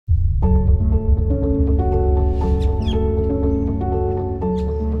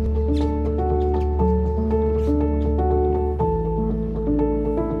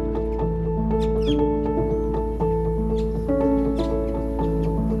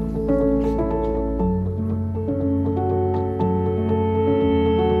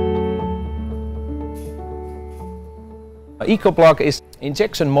EcoBlock is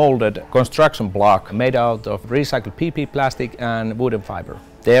injection molded construction block made out of recycled PP plastic and wooden fiber.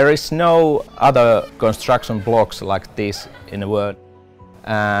 There is no other construction blocks like this in the world,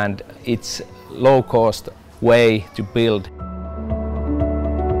 and it's low cost way to build.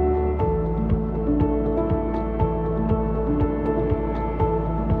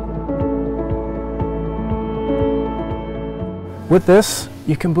 With this,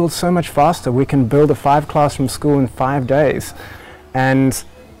 you can build so much faster. We can build a 5-classroom school in 5 days, and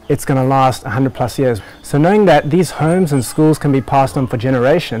it's going to last 100+ years. So knowing that these homes and schools can be passed on for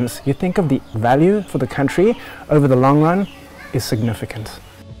generations, you think of the value for the country over the long run is significant.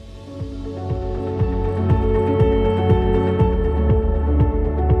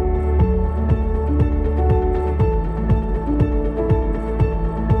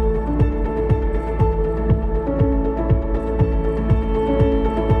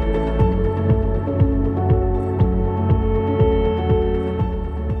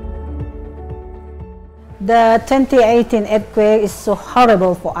 The 2018 earthquake is so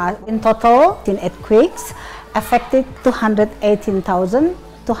horrible for us. In total, 10 earthquakes affected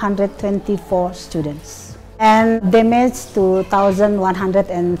 218,224 students and damaged to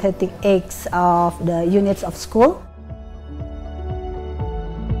 1,138 of the units of school.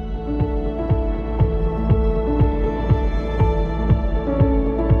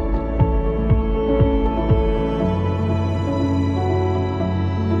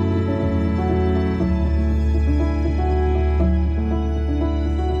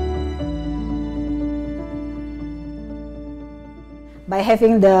 By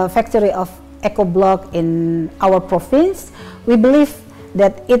having the factory of EcoBlock in our province, we believe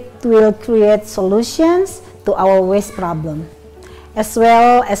that it will create solutions to our waste problem, as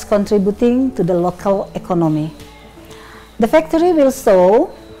well as contributing to the local economy. The factory will show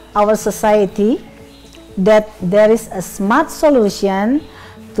our society that there is a smart solution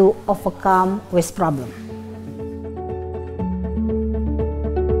to overcome waste problem.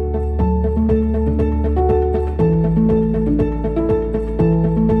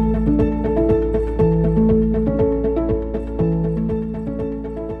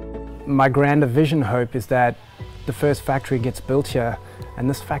 My grander vision hope is that the first factory gets built here, and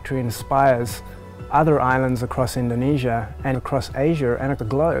this factory inspires other islands across Indonesia and across Asia and the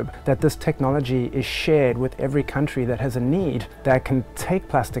globe, that this technology is shared with every country that has a need, that can take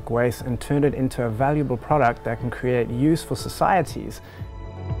plastic waste and turn it into a valuable product that can create use for societies.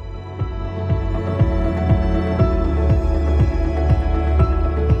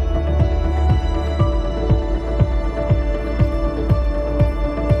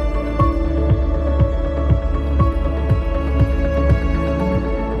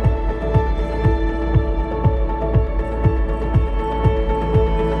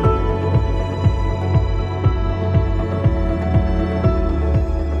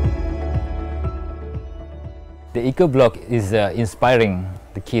 The EcoBlock is inspiring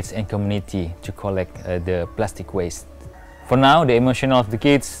the kids and community to collect the plastic waste. For now, the emotion of the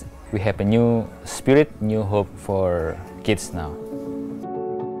kids, we have a new spirit, new hope for kids now.